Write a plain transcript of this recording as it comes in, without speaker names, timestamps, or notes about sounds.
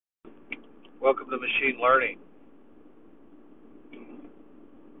Welcome to Machine Learning.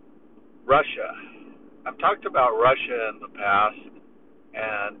 Russia. I've talked about Russia in the past,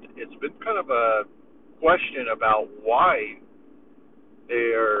 and it's been kind of a question about why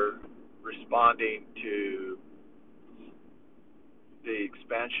they're responding to the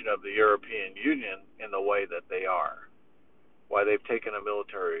expansion of the European Union in the way that they are, why they've taken a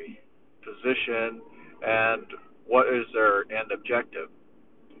military position, and what is their end objective.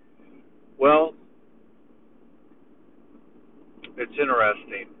 Well, it's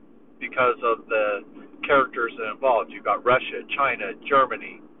interesting because of the characters that are involved. You've got Russia, China,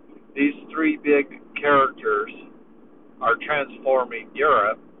 Germany. These three big characters are transforming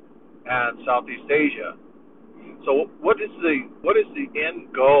Europe and Southeast Asia. So what is the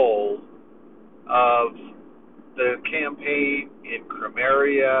end goal of the campaign in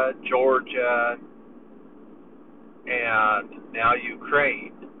Crimea, Georgia, and now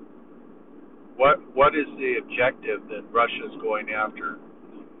Ukraine? What is the objective that Russia's going after?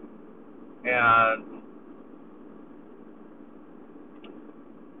 And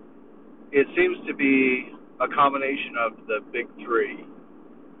it seems to be a combination of the big three,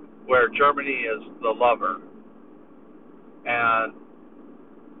 where Germany is the lover, and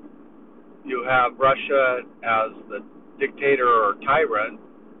you have Russia as the dictator or tyrant,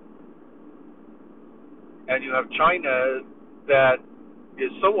 and you have China that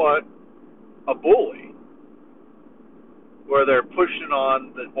is somewhat a bully, where they're pushing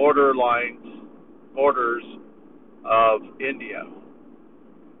on the borders of India.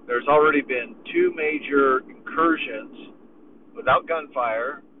 There's already been two major incursions without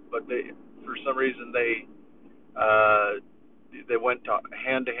gunfire, but for some reason they went to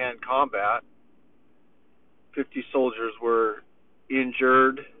hand-to-hand combat. 50 soldiers were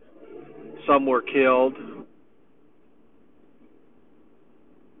injured, some were killed,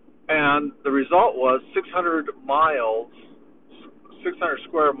 and the result was 600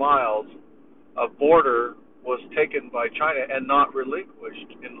 square miles of border was taken by China and not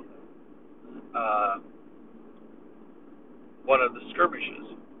relinquished in one of the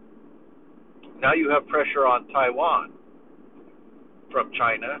skirmishes. Now you have pressure on Taiwan from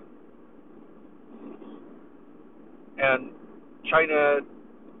China, and China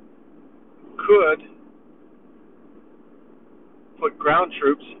could put ground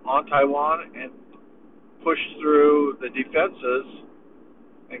troops on Taiwan and push through the defenses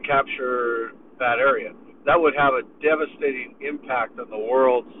and capture that area. That would have a devastating impact on the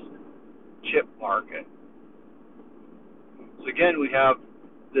world's chip market. So again, we have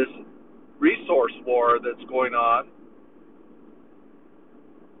this resource war that's going on,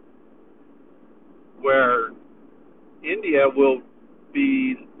 where India will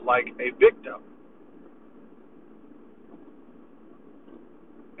be like a victim,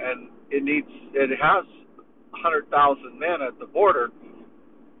 and it has 100,000 men at the border,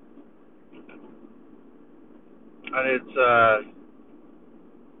 and it's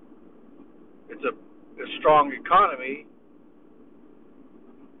a strong economy,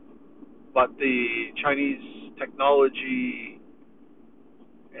 but the Chinese technology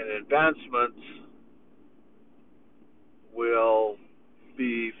and advancements will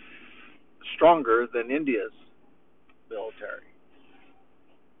be stronger than India's military.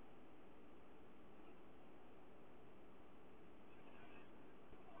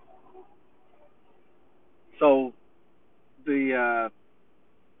 So the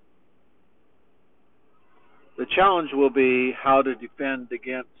challenge will be how to defend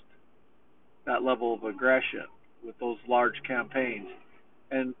against that level of aggression with those large campaigns,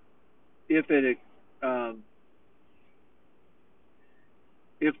 and if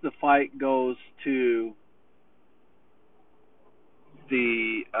the fight goes to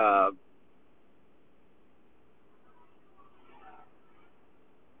the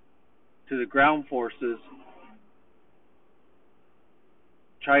ground forces,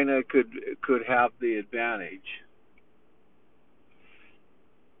 China could have the advantage.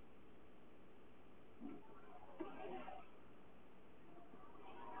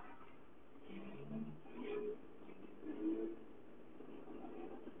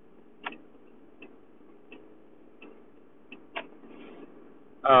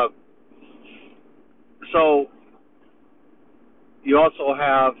 So you also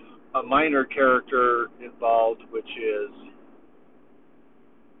have a minor character involved, which is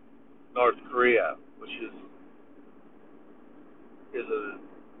North Korea, which is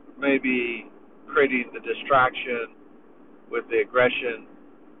maybe creating the distraction with the aggression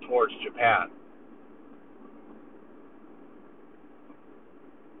towards Japan.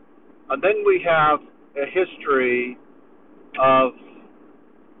 And then we have a history of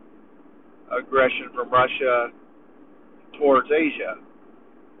aggression from Russia towards Asia,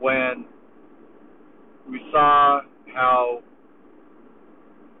 when we saw how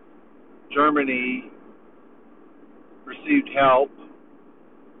Germany received help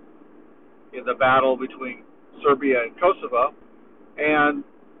in the battle between Serbia and Kosovo, and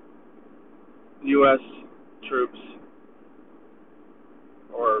U.S. troops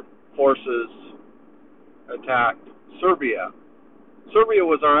or forces attacked Serbia. Serbia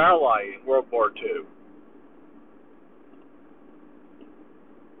was our ally in World War II.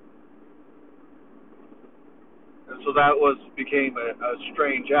 And so that became a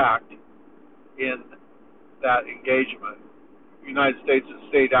strange act in that engagement. The United States has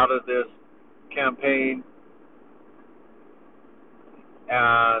stayed out of this campaign,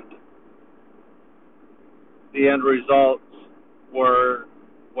 and the end results were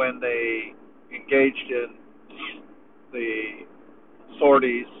when they engaged in the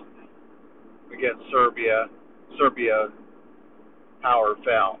sorties against Serbia, power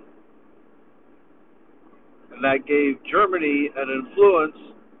fell. And that gave Germany an influence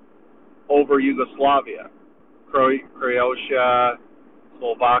over Yugoslavia, Croatia,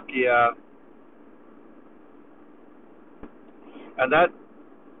 Slovakia, and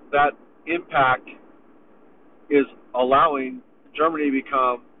that impact is allowing Germany to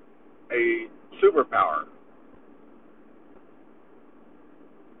become a superpower.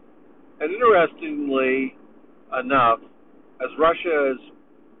 And interestingly enough, as Russia has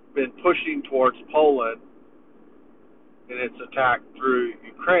been pushing towards Poland in its attack through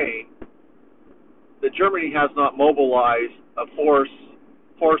Ukraine, that Germany has not mobilized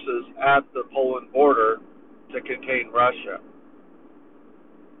forces at the Poland border to contain Russia.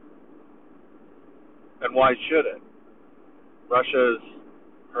 And why should it? Russia is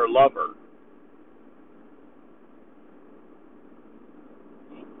her lover.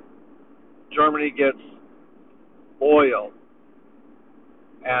 Germany gets oil,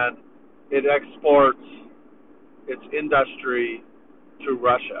 and it exports its industry to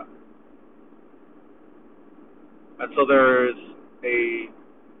Russia. And so there is a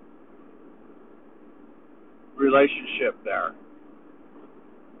relationship there.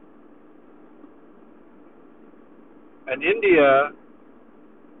 And India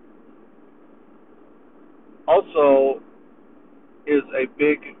also is a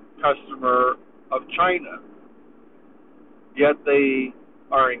big customer of China, yet they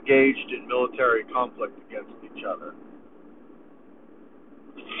are engaged in military conflict against each other.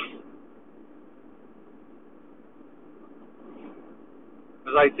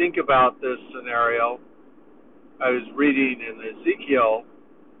 As I think about this scenario, I was reading in Ezekiel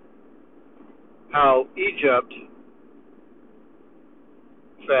how Egypt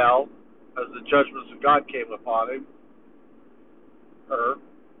fell as the judgments of God came upon her,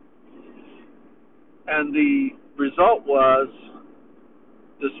 and the result was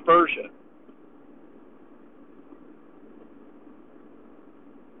dispersion.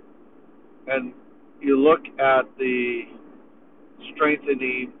 And you look at the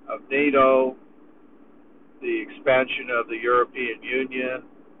strengthening of NATO, the expansion of the European Union,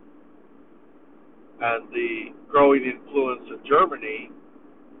 and the growing influence of Germany,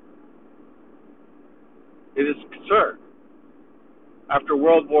 it is a concern. After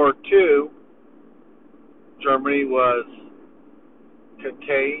World War II, Germany was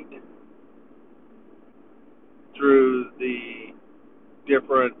contained through the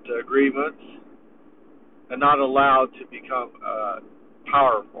different agreements and not allowed to become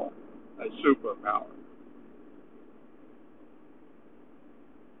powerful, a superpower.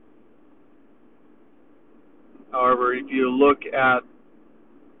 However, if you look at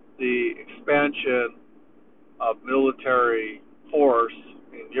the expansion of military force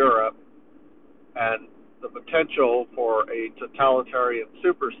in Europe and the potential for a totalitarian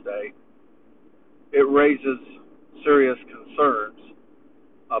superstate, it raises serious concerns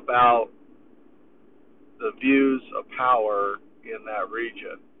about the views of power in that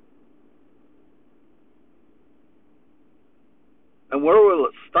region. And where will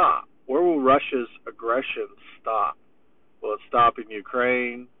it stop? Where will Russia's aggression stop? Will it stop in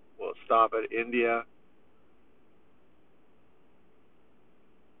Ukraine? Will it stop at India?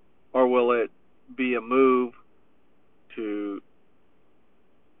 Or will it be a move to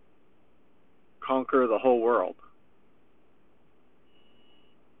conquer the whole world?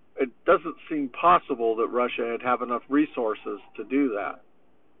 It doesn't seem possible that Russia would have enough resources to do that.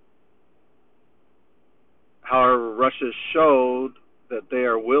 However, Russia showed that they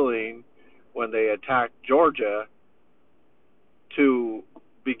are willing, when they attacked Georgia, to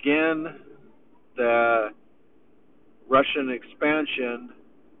begin the Russian expansion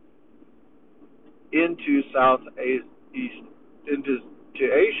into East into to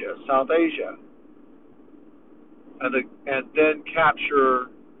Asia, South Asia, and then capture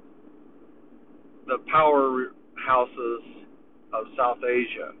the powerhouses of South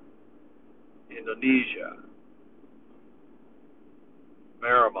Asia, Indonesia,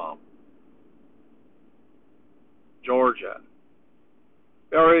 Marimam, Georgia.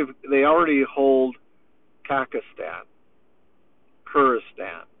 They already hold Kakistan,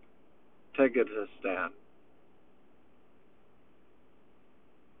 Kyrgyzstan, Tajikistan.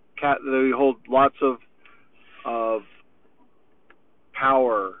 They hold lots of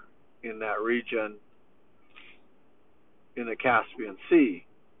power in that region in the Caspian Sea.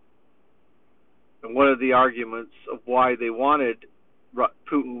 And one of the arguments of why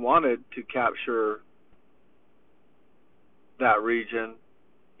Putin wanted to capture that region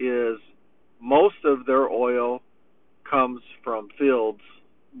is most of their oil comes from fields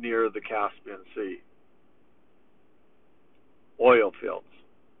near the Caspian Sea. Oil fields.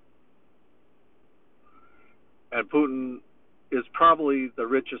 And Putin is probably the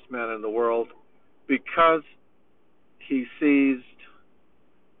richest man in the world because he seized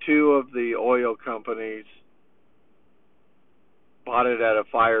two of the oil companies, bought it at a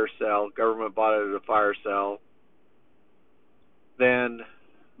fire sale, government bought it at a fire sale, then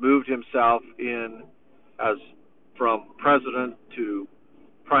moved himself in as from president to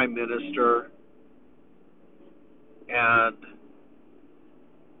prime minister and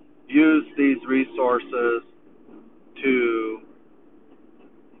used these resources to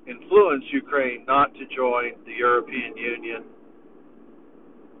influence Ukraine not to join the European Union,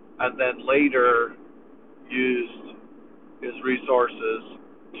 and then later used his resources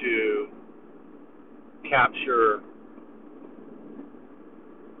to capture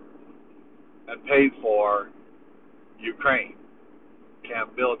and pay for Ukraine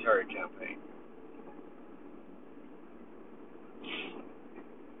military campaign.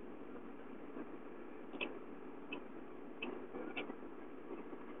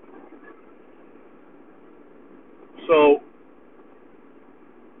 So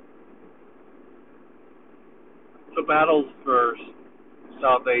the battles for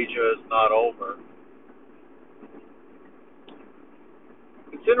South Asia is not over.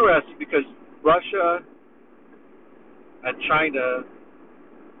 It's interesting because Russia and China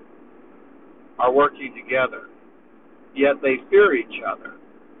are working together, yet they fear each other.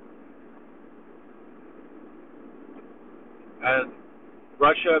 And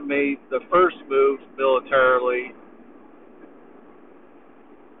Russia made the first move militarily,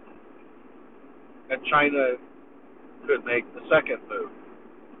 and China could make the second move.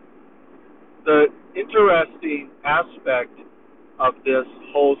 The interesting aspect of this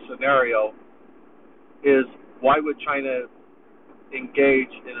whole scenario is, why would China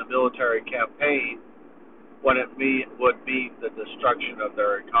engage in a military campaign when it would mean the destruction of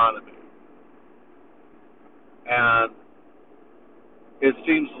their economy? And it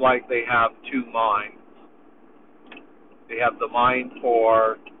seems like they have two minds. They have the mind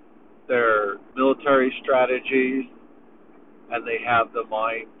for their military strategies, and they have the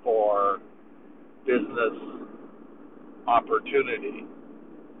mind for business opportunity.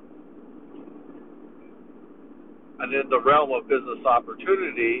 And in the realm of business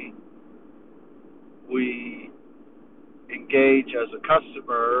opportunity, we engage as a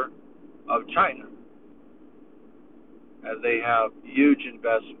customer of China. And they have huge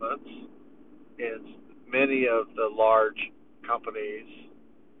investments in many of the large companies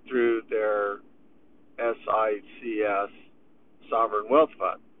through their SICS, Sovereign Wealth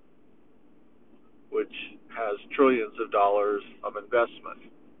Fund, which has trillions of dollars of investment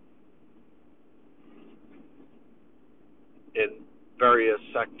in various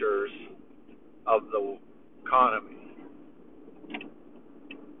sectors of the economy.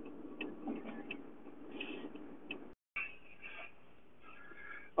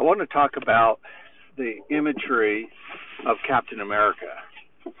 I want to talk about the imagery of Captain America.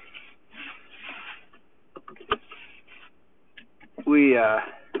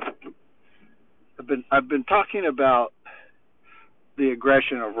 I've been talking about the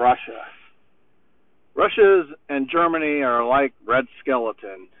aggression of Russia. Russia and Germany are like Red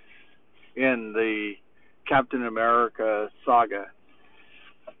Skeleton in the Captain America saga.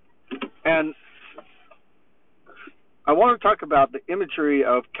 And I want to talk about the imagery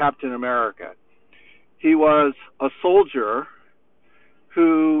of Captain America. He was a soldier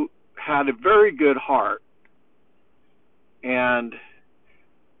who had a very good heart, and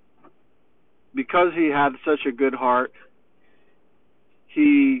because he had such a good heart,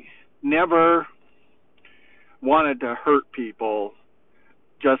 he never wanted to hurt people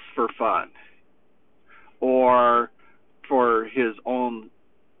just for fun. or for his own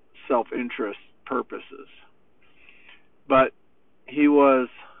self-interest purposes. But he was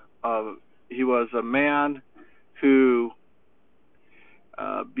a man who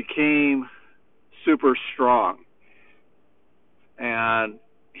became super strong, and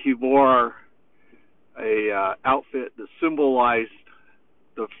he wore a outfit that symbolized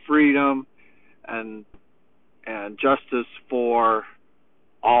the freedom and justice for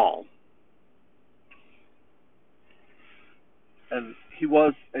all. And he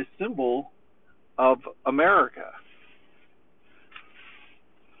was a symbol of America.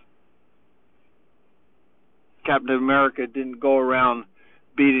 Captain America didn't go around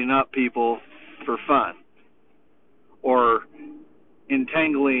beating up people for fun or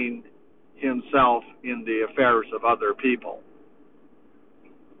entangling himself in the affairs of other people.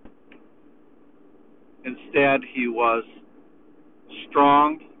 Instead, he was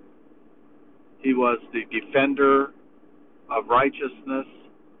strong. He was the defender of righteousness.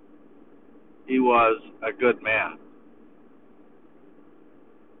 He was a good man.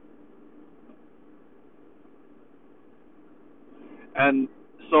 And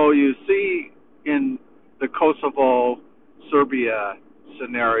so you see in the Kosovo-Serbia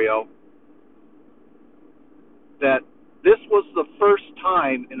scenario that this was the first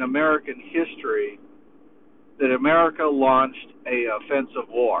time in American history that America launched an offensive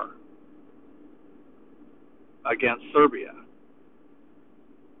war against Serbia.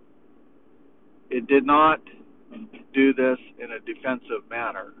 It did not do this in a defensive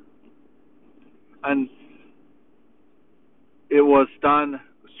manner. And it was done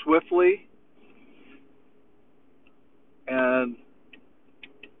swiftly, and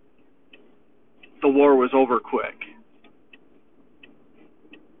the war was over quick.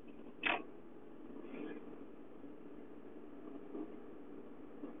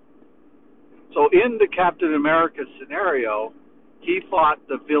 So in the Captain America scenario, he fought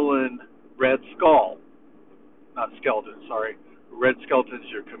the villain Red Skull. Not Skeleton, sorry. Red Skeleton's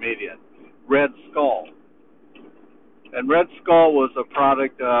your comedian. Red Skull. And Red Skull was a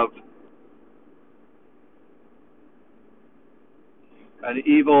product of an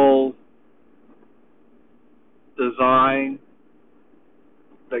evil design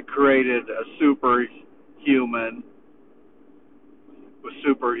that created a superhuman with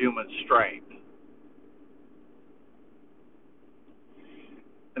superhuman strength.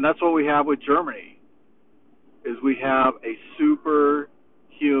 And that's what we have with Germany, is we have a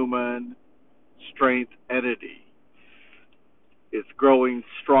superhuman strength entity. It's growing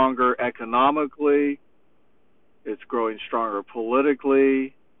stronger economically. It's growing stronger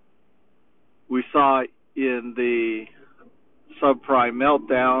politically. We saw in the subprime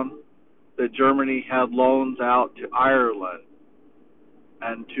meltdown that Germany had loans out to Ireland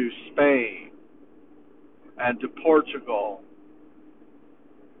and to Spain and to Portugal.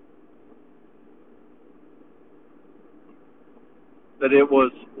 That it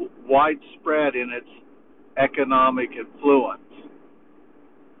was widespread in its economic influence.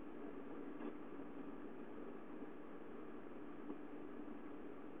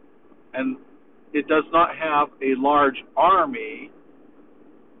 And it does not have a large army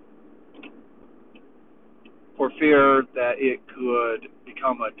for fear that it could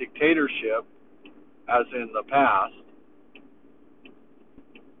become a dictatorship as in the past.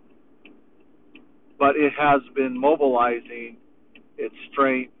 But it has been mobilizing its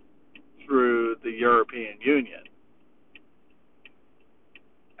strength through the European Union.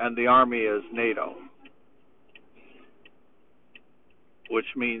 And the army is NATO, which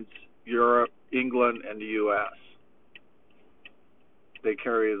means Europe, England, and the U.S. They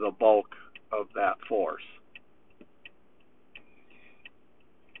carry the bulk of that force.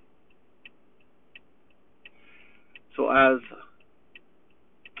 So as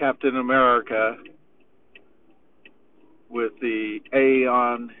Captain America, with the A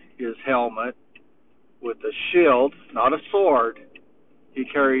on his helmet, with a shield, not a sword, he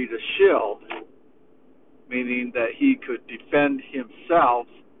carried a shield, meaning that he could defend himself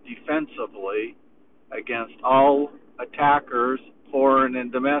defensively against all attackers, foreign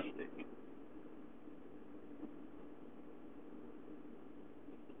and domestic.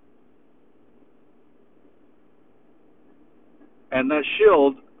 And that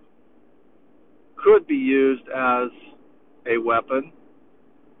shield could be used as a weapon,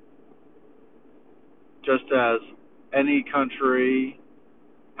 just as any country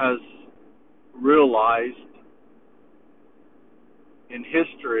has realized in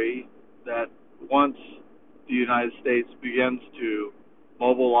history that once the United States begins to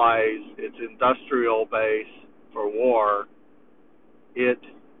mobilize its industrial base for war, it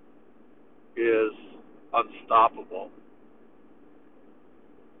is unstoppable.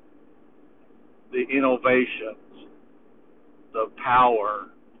 The innovations, the power,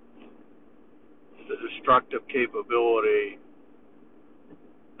 the destructive capability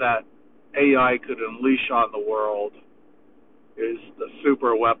that AI could unleash on the world is the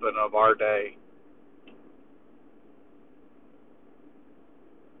super weapon of our day.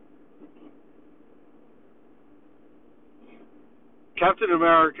 Captain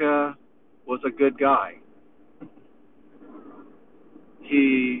America was a good guy.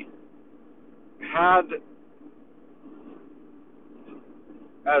 He had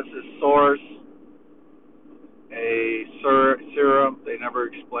as his source a serum. They never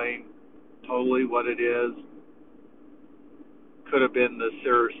explain totally what it is. Could have been the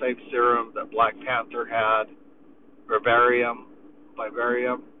same serum that Black Panther had, vivarium,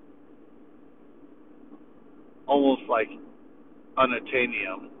 almost like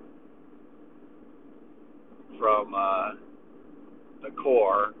unobtainium from the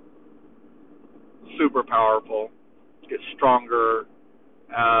core. Super powerful, gets stronger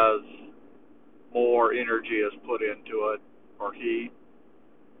as more energy is put into it, or heat.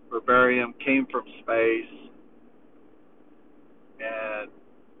 Vivarium came from space, and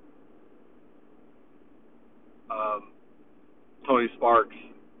Tony Stark's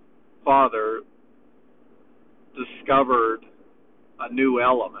father discovered a new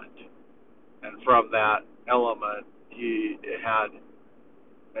element, and from that element, it had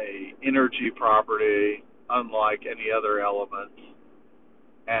a energy property unlike any other elements,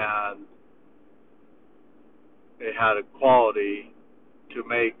 and it had a quality to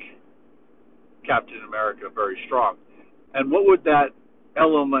make Captain America very strong. And what would that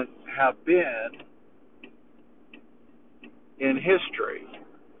element have been in history?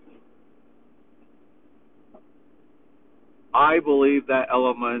 I believe that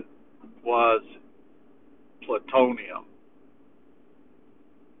element was plutonium.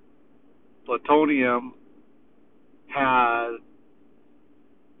 Plutonium had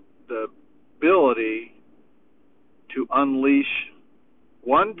the ability to unleash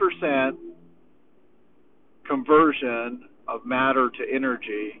 1% conversion of matter to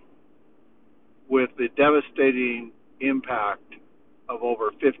energy with the devastating impact of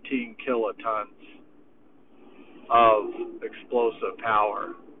over 15 kilotons of explosive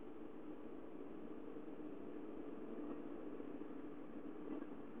power.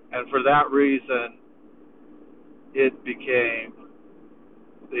 And for that reason, the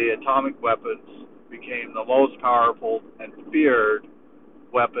atomic weapons became the most powerful and feared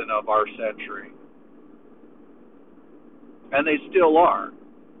weapon of our century. And they still are.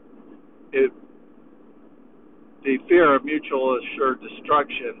 The fear of mutual assured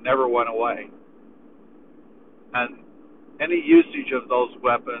destruction never went away. And any usage of those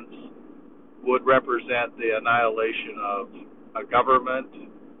weapons would represent the annihilation of a government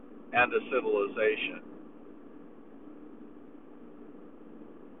and a civilization.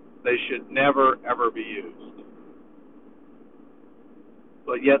 They should never, ever be used.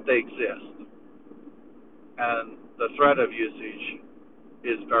 But yet they exist. And the threat of usage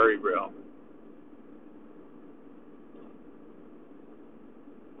is very real.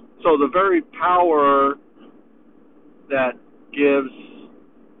 So the very power that gives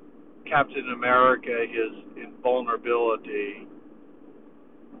Captain America his invulnerability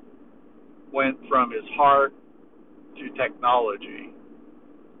went from his heart to technology.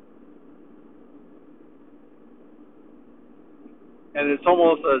 And it's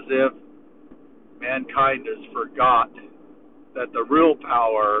almost as if mankind has forgot that the real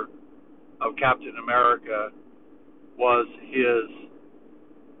power of Captain America was his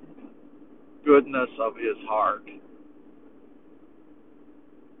goodness of his heart.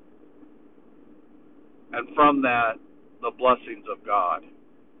 And from that, the blessings of God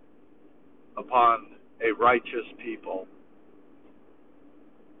upon a righteous people.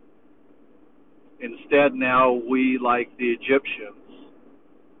 Instead, now we, like the Egyptians,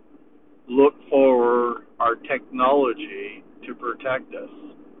 look for our technology to protect us.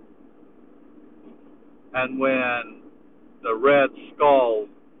 And when the Red Skull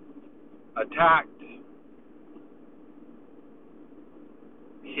attacked,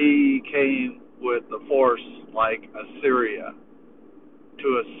 he came with the force like Assyria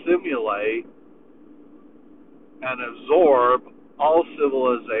to assimilate and absorb all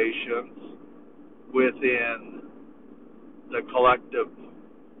civilizations within the collective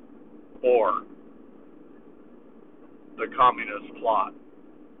or the communist plot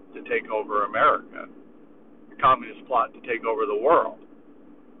to take over America, the communist plot to take over the world.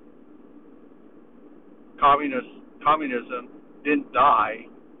 Communism didn't die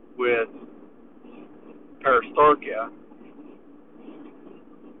with perestroika,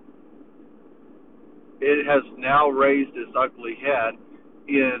 it has now raised its ugly head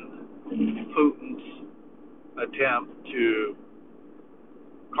in Putin's attempt to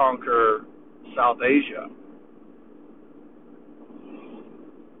conquer South Asia,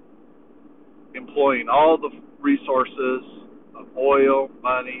 employing all the resources of oil,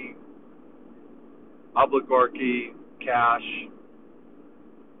 money, oligarchy, cash,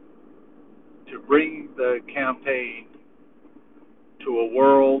 to bring the campaign to a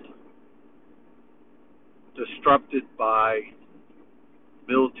world disrupted by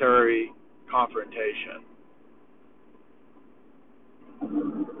military confrontation.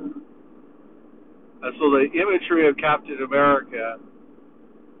 And so the imagery of Captain America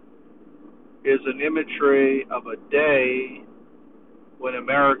is an imagery of a day when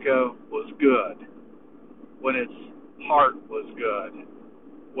America was good, when its heart was good,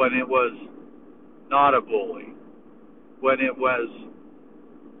 when it was not a bully, when it was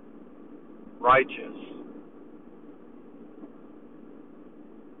righteous,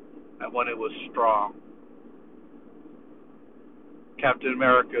 and when it was strong. Captain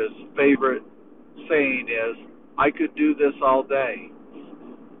America's favorite saying is, "I could do this all day."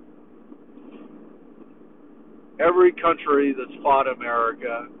 Every country that's fought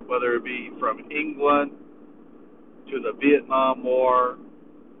America, whether it be from England to the Vietnam War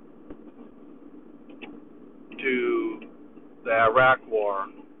to the Iraq War,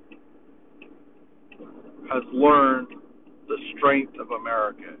 has learned the strength of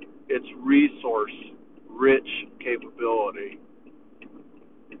America, its resource-rich capability,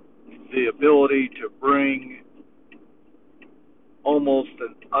 the ability to bring almost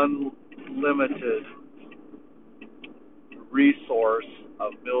an unlimited resource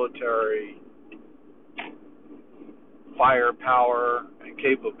of military firepower and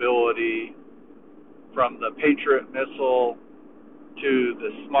capability, from the Patriot missile to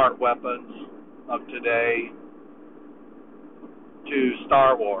the smart weapons of today to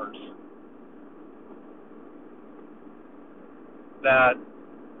Star Wars, that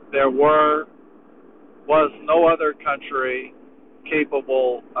there was no other country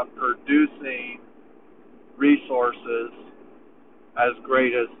capable of producing resources as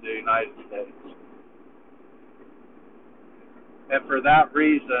great as the United States. And for that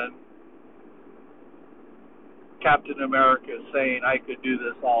reason, Captain America saying, "I could do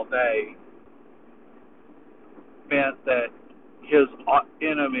this all day," meant that his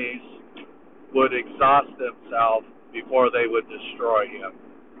enemies would exhaust themselves before they would destroy him.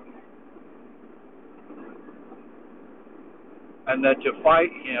 And that to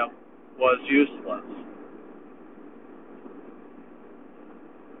fight him was useless.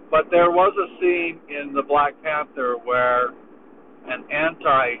 But there was a scene in the Black Panther where an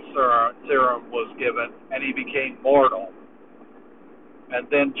anti-serum was given and he became mortal. And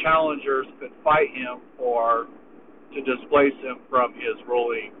then challengers could fight him to displace him from his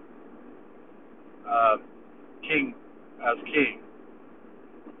ruling king.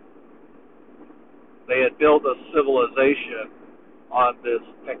 They had built a civilization on this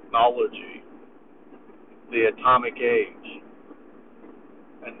technology, the atomic age.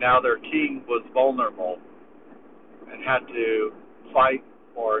 And now their king was vulnerable and had to fight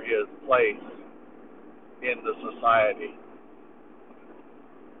for his place in the society.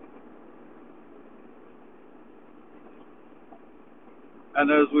 And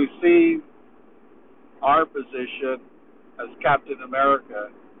as we see our position as Captain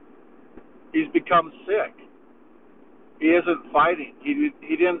America, he's become sick. He isn't fighting. He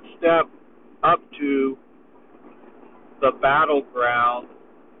didn't step up to the battleground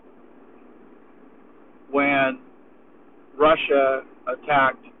when Russia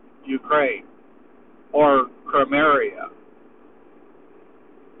attacked Ukraine or Crimea.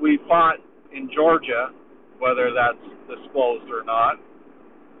 We fought in Georgia, whether that's disclosed or not.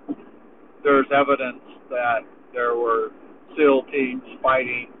 There's evidence that there were SEAL teams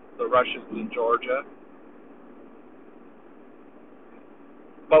fighting the Russians in Georgia.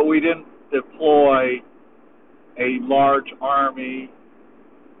 But we didn't deploy a large army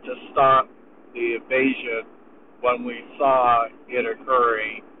to stop the invasion when we saw it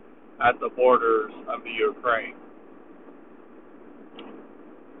occurring at the borders of the Ukraine.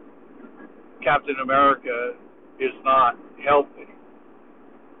 Captain America is not helping.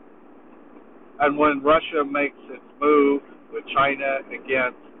 And when Russia makes its move with China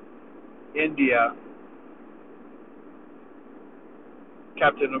against India,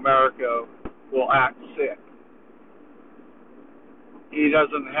 Captain America will act sick. He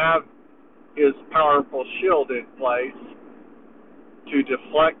doesn't have his powerful shield in place to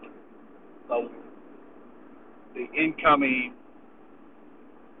deflect the the incoming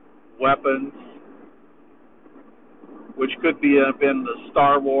weapons, which could be have been the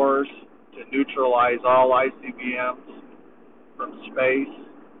Star Wars to neutralize all ICBMs from space.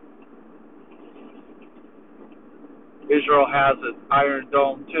 Israel has an Iron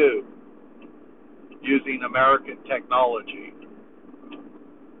Dome too, using American technology.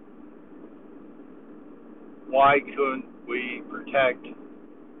 Why couldn't we protect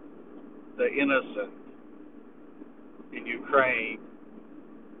the innocent in Ukraine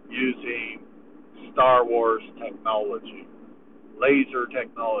using Star Wars technology, laser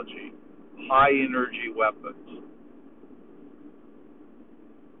technology, high energy weapons?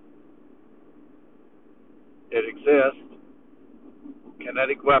 It exists.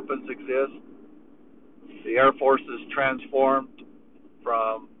 Kinetic weapons exist. The Air Force is transformed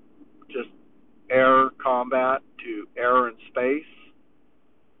from just air combat to air and space.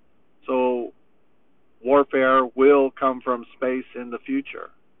 So warfare will come from space in the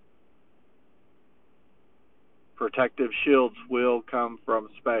future. Protective shields will come from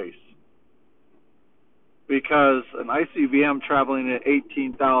space. Because an ICBM traveling at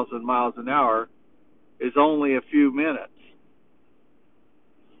 18,000 miles an hour is only a few minutes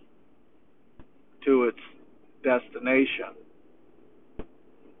to its destination.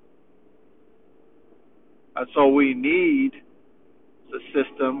 And so we need the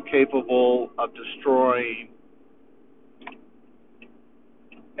system capable of destroying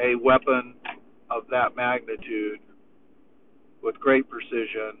a weapon of that magnitude with great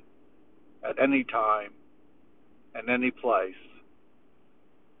precision at any time and any place.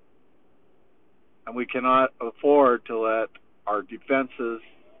 And we cannot afford to let our defenses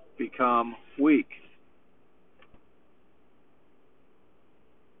become weak.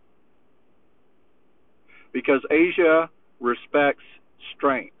 Because Asia respects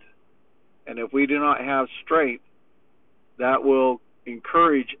strength. And if we do not have strength, that will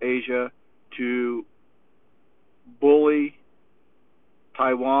encourage Asia to bully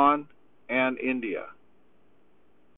Taiwan and India.